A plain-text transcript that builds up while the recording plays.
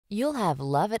You'll have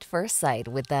love at first sight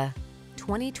with the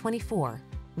 2024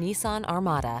 Nissan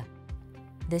Armada.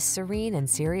 This serene and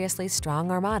seriously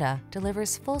strong Armada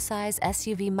delivers full-size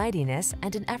SUV mightiness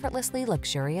and an effortlessly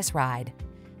luxurious ride.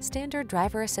 Standard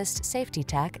driver assist safety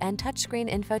tech and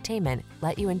touchscreen infotainment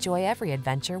let you enjoy every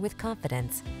adventure with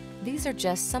confidence. These are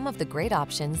just some of the great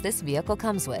options this vehicle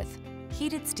comes with: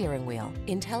 heated steering wheel,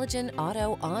 intelligent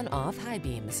auto on-off high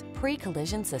beams,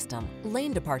 pre-collision system,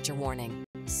 lane departure warning,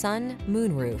 sun,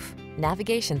 moonroof,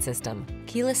 navigation system,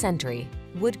 keyless entry,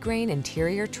 wood grain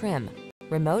interior trim,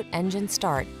 remote engine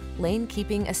start, lane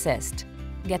keeping assist.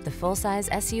 Get the full-size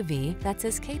SUV that's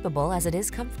as capable as it is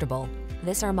comfortable.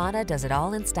 This Armada does it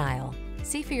all in style.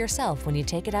 See for yourself when you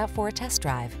take it out for a test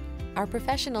drive. Our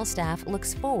professional staff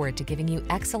looks forward to giving you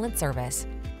excellent service.